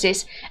same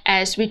process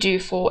as we do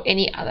for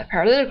any other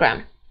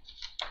parallelogram.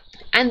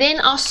 And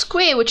then our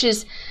square, which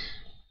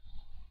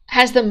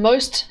has the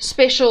most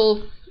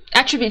special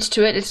attributes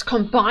to it, is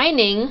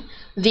combining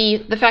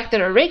the fact that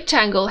a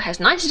rectangle has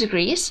 90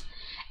 degrees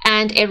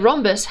and a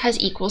rhombus has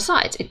equal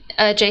sides,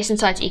 adjacent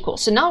sides equal.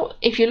 So now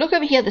if you look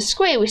over here, the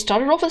square, we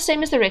started off the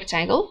same as the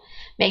rectangle,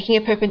 making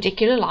a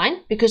perpendicular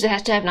line because it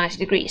has to have 90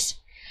 degrees.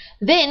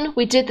 Then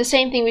we did the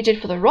same thing we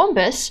did for the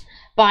rhombus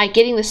by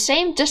getting the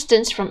same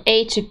distance from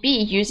A to B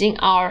using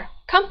our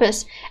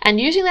compass,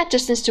 and using that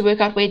distance to work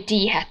out where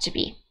D had to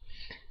be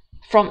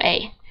from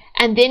A.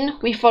 And then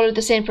we followed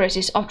the same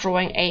process of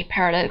drawing a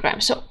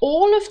parallelogram. So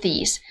all of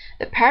these,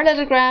 the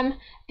parallelogram,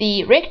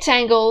 the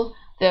rectangle,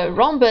 the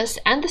rhombus,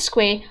 and the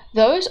square,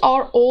 those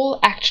are all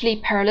actually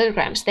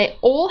parallelograms. They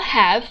all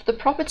have the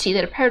property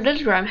that a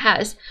parallelogram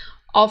has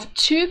of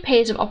two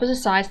pairs of opposite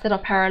sides that are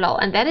parallel,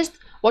 and that is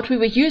what we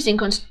were using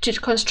to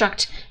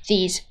construct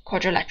these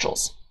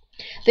quadrilaterals.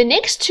 The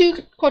next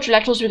two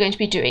quadrilaterals we're going to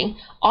be doing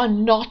are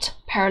not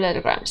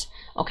parallelograms.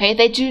 Okay,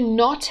 they do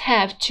not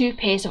have two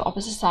pairs of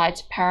opposite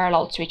sides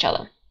parallel to each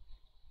other.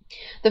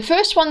 The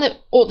first one the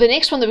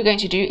next one that we're going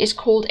to do is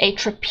called a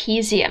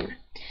trapezium.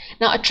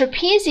 Now a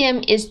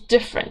trapezium is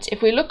different.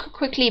 If we look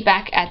quickly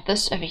back at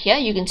this over here,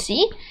 you can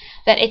see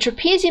that a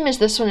trapezium is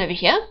this one over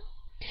here.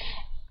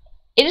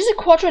 It is a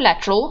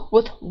quadrilateral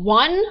with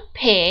one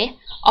pair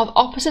of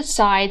opposite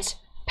sides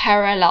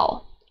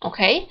parallel.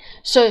 Okay,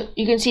 so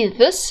you can see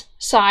this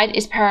side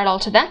is parallel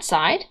to that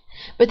side,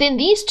 but then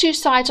these two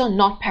sides are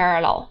not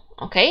parallel.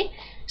 Okay,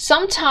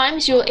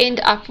 sometimes you'll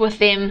end up with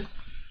them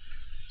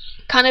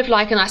kind of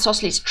like an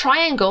isosceles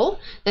triangle,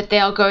 that they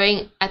are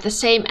going at the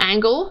same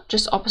angle,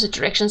 just opposite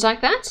directions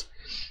like that,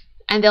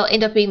 and they'll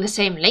end up being the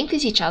same length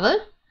as each other.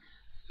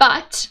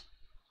 But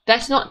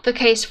that's not the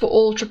case for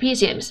all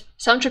trapeziums.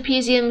 Some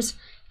trapeziums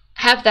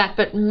have that,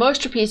 but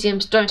most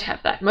trapeziums don't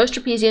have that. Most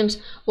trapeziums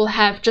will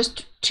have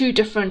just two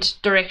different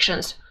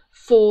directions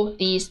for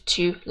these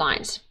two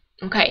lines.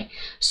 Okay,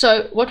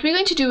 so what we're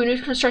going to do when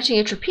we're constructing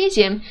a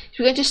trapezium is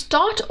we're going to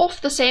start off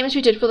the same as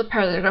we did for the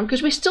parallelogram,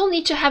 because we still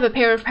need to have a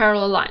pair of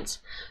parallel lines.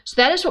 So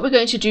that is what we're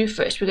going to do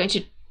first. We're going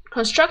to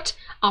construct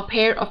our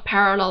pair of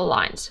parallel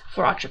lines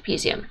for our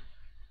trapezium.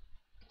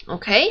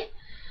 Okay,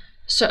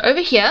 so over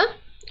here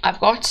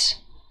I've got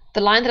the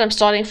line that I'm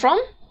starting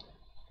from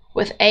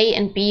with A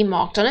and B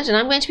marked on it, and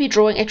I'm going to be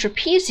drawing a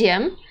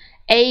trapezium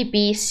A,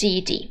 B, C,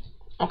 D.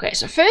 Okay,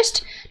 so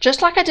first,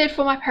 just like I did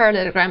for my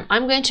parallelogram,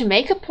 I'm going to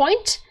make a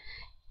point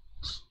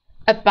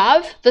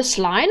above this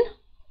line,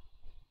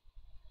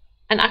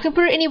 and I can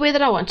put it anywhere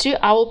that I want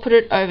to. I will put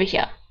it over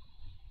here,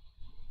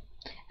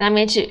 and I'm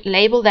going to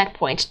label that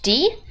point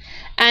D,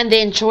 and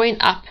then join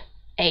up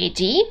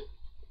AD,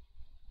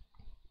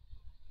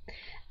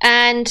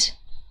 and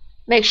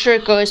make sure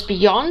it goes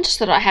beyond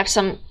so that I have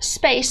some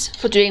space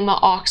for doing my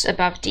arcs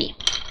above D.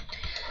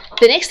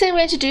 The next thing I'm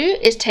going to do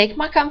is take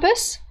my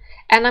compass,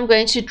 and I'm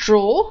going to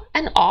draw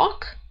an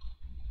arc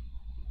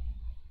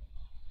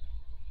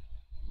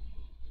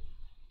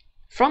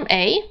from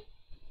A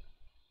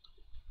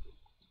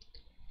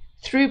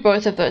through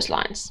both of those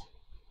lines,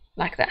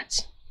 like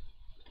that.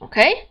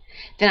 Okay,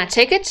 then I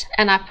take it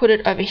and I put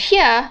it over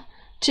here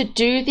to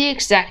do the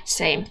exact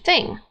same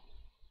thing,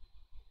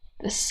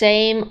 the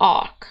same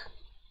arc.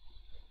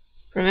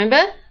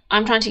 Remember,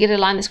 I'm trying to get a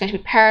line that's going to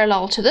be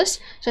parallel to this,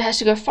 so it has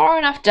to go far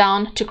enough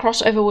down to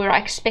cross over where I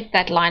expect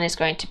that line is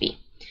going to be.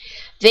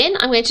 Then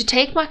I'm going to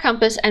take my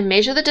compass and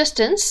measure the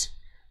distance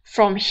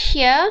from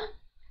here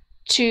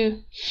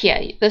to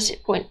here, this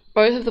point,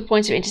 both of the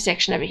points of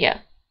intersection over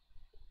here.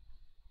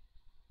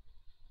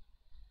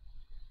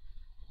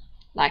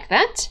 Like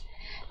that.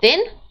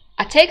 Then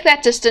I take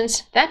that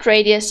distance, that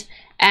radius,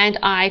 and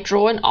I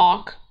draw an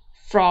arc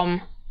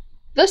from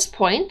this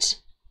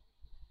point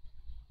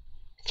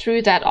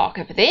through that arc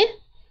over there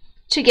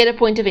to get a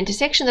point of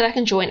intersection that I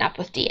can join up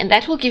with D, and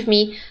that will give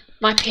me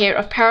my pair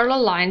of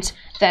parallel lines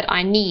that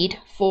I need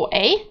for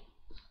a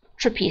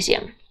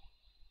trapezium.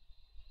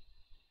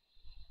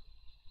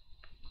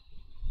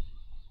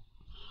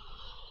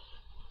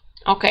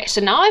 Okay,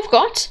 so now I've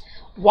got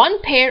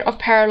one pair of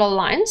parallel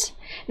lines.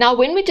 Now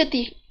when we did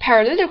the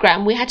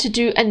parallelogram, we had to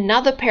do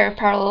another pair of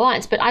parallel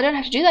lines, but I don't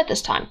have to do that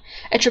this time.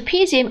 A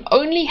trapezium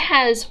only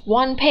has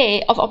one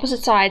pair of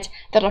opposite sides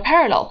that are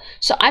parallel,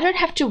 so I don't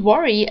have to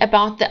worry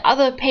about the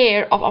other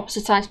pair of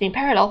opposite sides being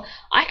parallel.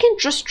 I can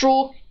just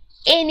draw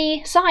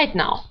any side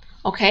now.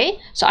 Okay,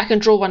 so I can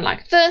draw one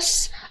like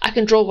this, I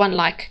can draw one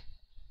like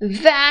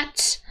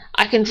that,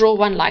 I can draw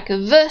one like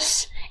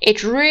this.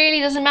 It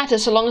really doesn't matter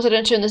so long as I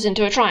don't turn this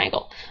into a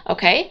triangle.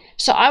 Okay,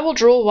 so I will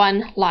draw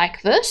one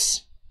like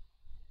this,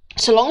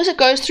 so long as it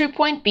goes through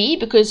point B,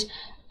 because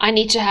I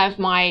need to have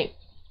my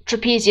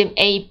trapezium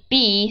A,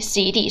 B,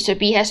 C, D, so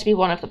B has to be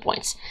one of the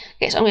points.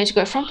 Okay, so I'm going to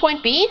go from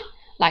point B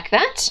like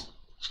that,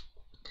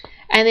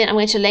 and then I'm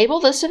going to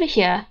label this over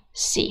here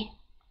C.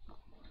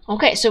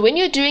 Okay, so when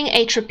you're doing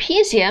a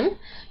trapezium,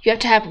 you have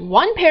to have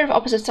one pair of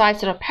opposite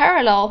sides that are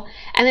parallel,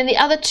 and then the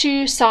other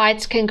two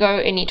sides can go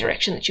any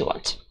direction that you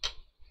want.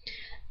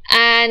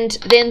 And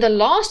then the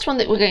last one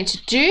that we're going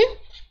to do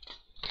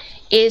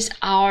is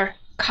our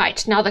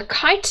kite. Now the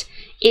kite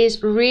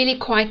is really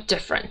quite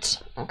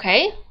different.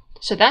 Okay,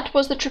 so that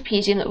was the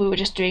trapezium that we were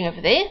just doing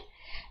over there.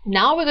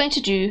 Now we're going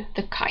to do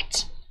the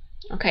kite.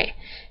 Okay,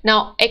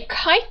 now a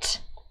kite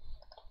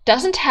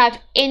doesn't have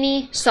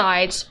any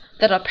sides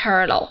that are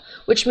parallel,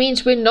 which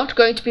means we're not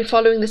going to be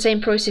following the same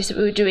process that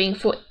we were doing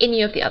for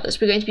any of the others.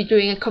 We're going to be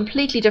doing it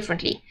completely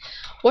differently.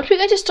 What we're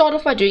going to start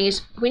off by doing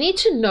is we need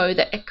to know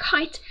that a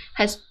kite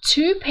has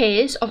two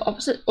pairs of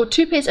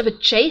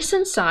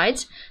adjacent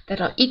sides that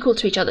are equal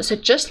to each other. So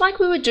just like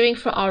we were doing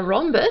for our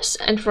rhombus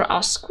and for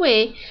our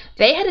square,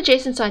 they had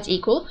adjacent sides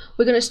equal.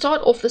 We're going to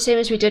start off the same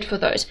as we did for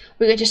those.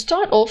 We're going to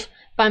start off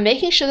by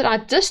making sure that our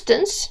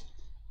distance,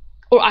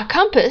 or our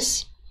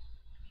compass,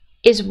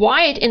 is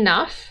wide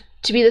enough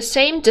to be the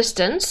same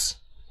distance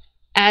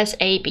as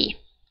AB.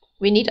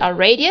 We need our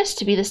radius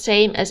to be the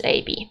same as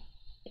AB.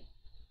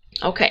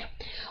 Okay,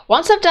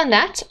 once I've done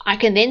that, I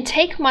can then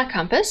take my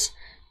compass,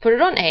 put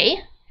it on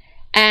A,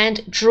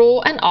 and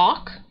draw an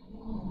arc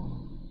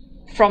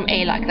from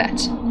A like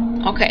that.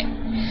 Okay,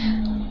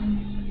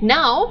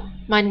 now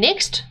my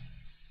next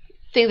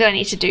thing that I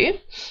need to do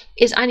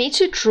is I need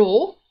to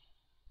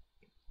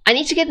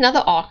get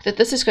another arc that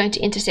this is going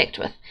to intersect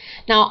with.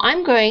 Now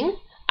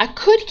I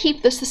could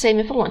keep this the same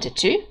if I wanted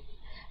to.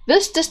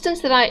 This distance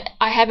that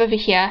I have over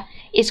here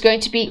is going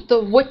to be the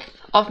width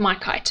of my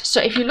kite. So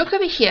if you look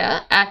over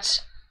here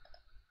at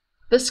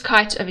this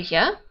kite over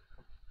here,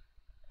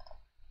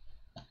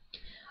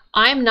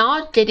 I'm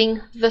now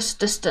getting this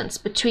distance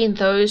between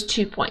those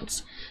 2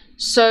 points.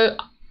 So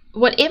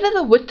whatever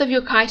the width of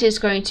your kite is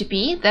going to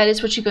be, that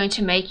is what you're going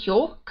to make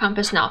your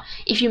compass now.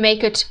 If you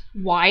make it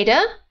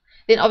wider,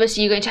 then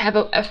obviously you're going to have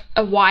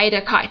a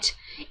wider kite.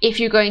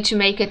 If you're going to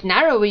make it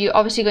narrower, you're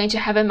obviously going to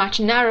have a much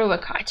narrower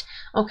kite.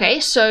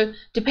 Okay, so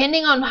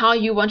depending on how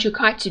you want your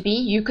kite to be,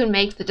 you can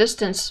make the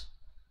distance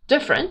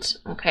different.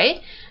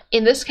 Okay,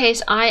 in this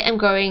case, I am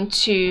going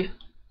to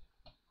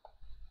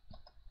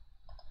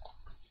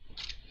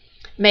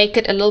make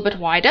it a little bit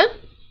wider.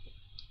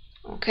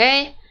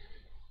 Okay,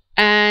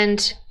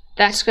 and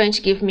that's going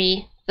to give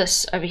me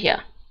this over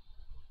here.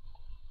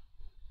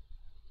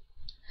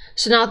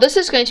 So now this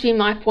is going to be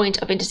my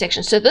point of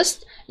intersection. So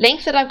this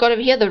length that I've got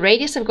over here, the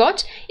radius I've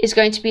got, is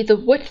going to be the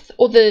width,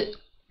 or the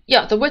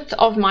width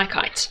of my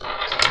kite.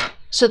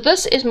 So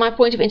this is my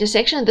point of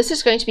intersection, and this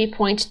is going to be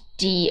point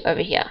D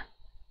over here.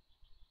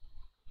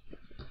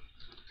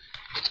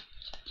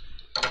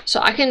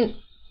 So I can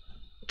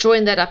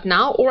join that up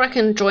now, or I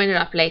can join it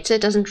up later.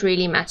 It doesn't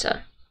really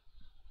matter.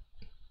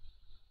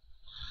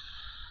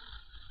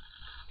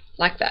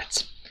 Like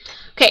that.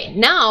 Okay,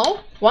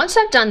 now once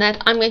I've done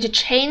that, I'm going to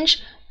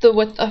change the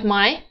width of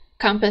my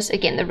compass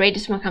again, the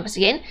radius of my compass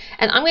again,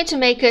 and I'm going to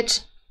make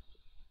it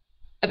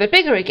a bit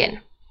bigger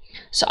again.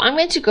 So I'm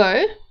going to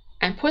go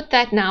and put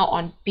that now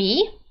on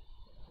B.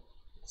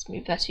 Let's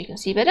move that so you can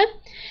see better.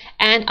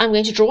 And I'm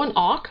going to draw an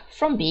arc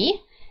from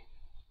B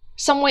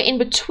somewhere in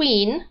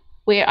between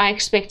where I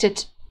expect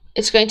it.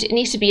 It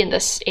needs to be in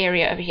this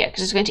area over here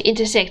because it's going to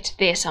intersect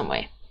there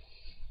somewhere.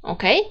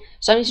 Okay,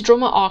 so I need to draw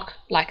my arc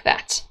like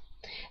that.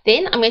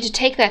 Then I'm going to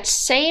take that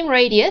same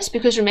radius,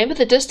 because remember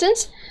the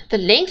distance, the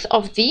length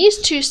of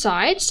these two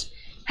sides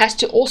has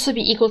to also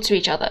be equal to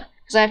each other,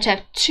 because I have to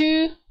have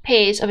two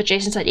pairs of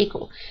adjacent sides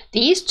equal.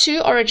 These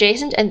two are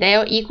adjacent and they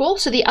are equal,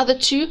 so the other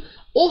two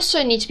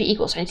also need to be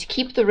equal. So I need to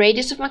keep the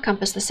radius of my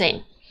compass the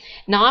same.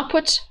 Now I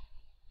put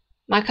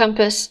my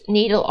compass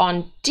needle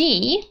on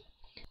D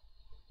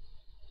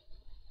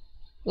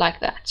like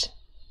that.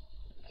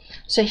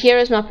 So here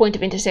is my point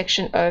of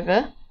intersection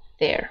over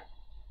there.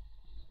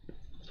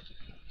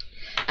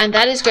 And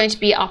that is going to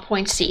be our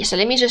point C. So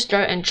let me just go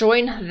and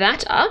join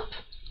that up.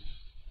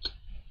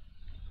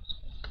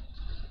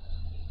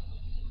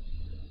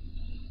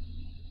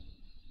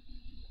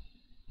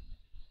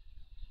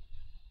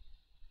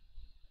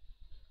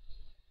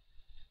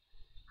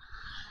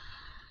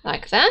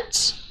 Like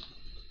that.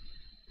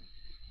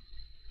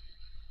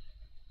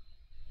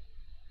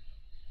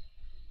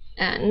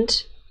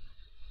 And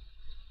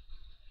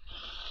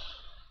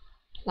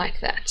like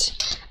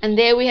that. And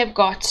there we have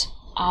got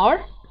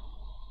our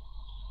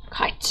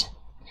kite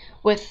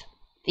with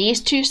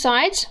these two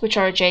sides which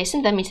are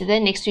adjacent. That means that they're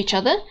next to each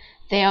other,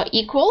 they are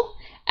equal,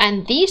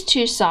 and these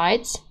two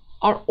sides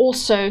are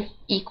also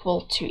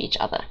equal to each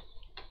other.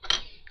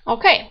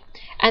 Okay,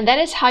 and that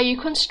is how you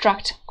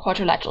construct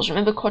quadrilaterals.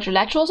 Remember,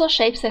 quadrilaterals are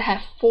shapes that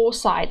have four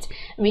sides,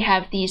 and we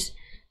have these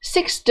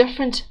 6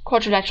 different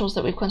quadrilaterals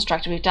that we've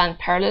constructed. We've done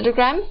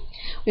parallelogram,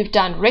 we've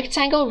done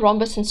rectangle,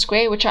 rhombus, and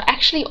square, which are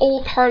actually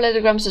all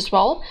parallelograms as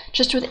well,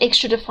 just with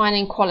extra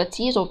defining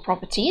qualities or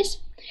properties.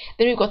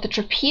 Then we've got the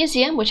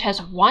trapezium, which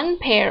has 1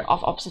 pair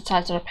of opposite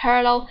sides that are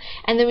parallel,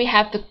 and then we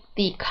have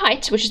the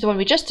kite, which is the one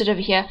we just did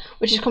over here,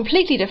 which is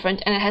completely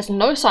different, and it has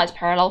no sides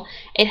parallel.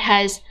 It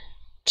has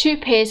 2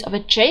 pairs of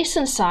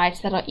adjacent sides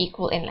that are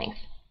equal in length.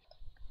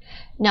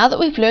 Now that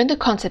we've learned the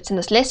concepts in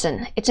this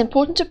lesson, it's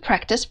important to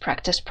practice,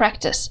 practice,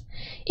 practice.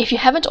 If you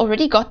haven't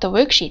already got the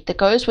worksheet that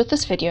goes with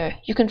this video,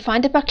 you can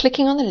find it by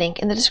clicking on the link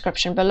in the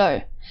description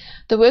below.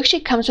 The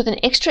worksheet comes with an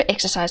extra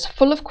exercise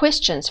full of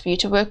questions for you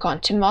to work on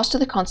to master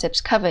the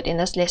concepts covered in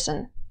this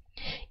lesson.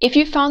 If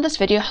you found this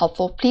video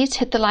helpful, please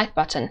hit the like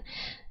button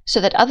so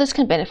that others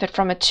can benefit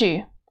from it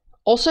too.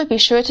 Also, be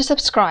sure to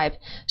subscribe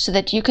so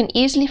that you can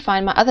easily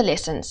find my other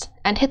lessons,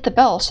 and hit the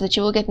bell so that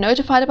you will get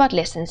notified about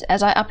lessons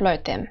as I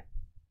upload them.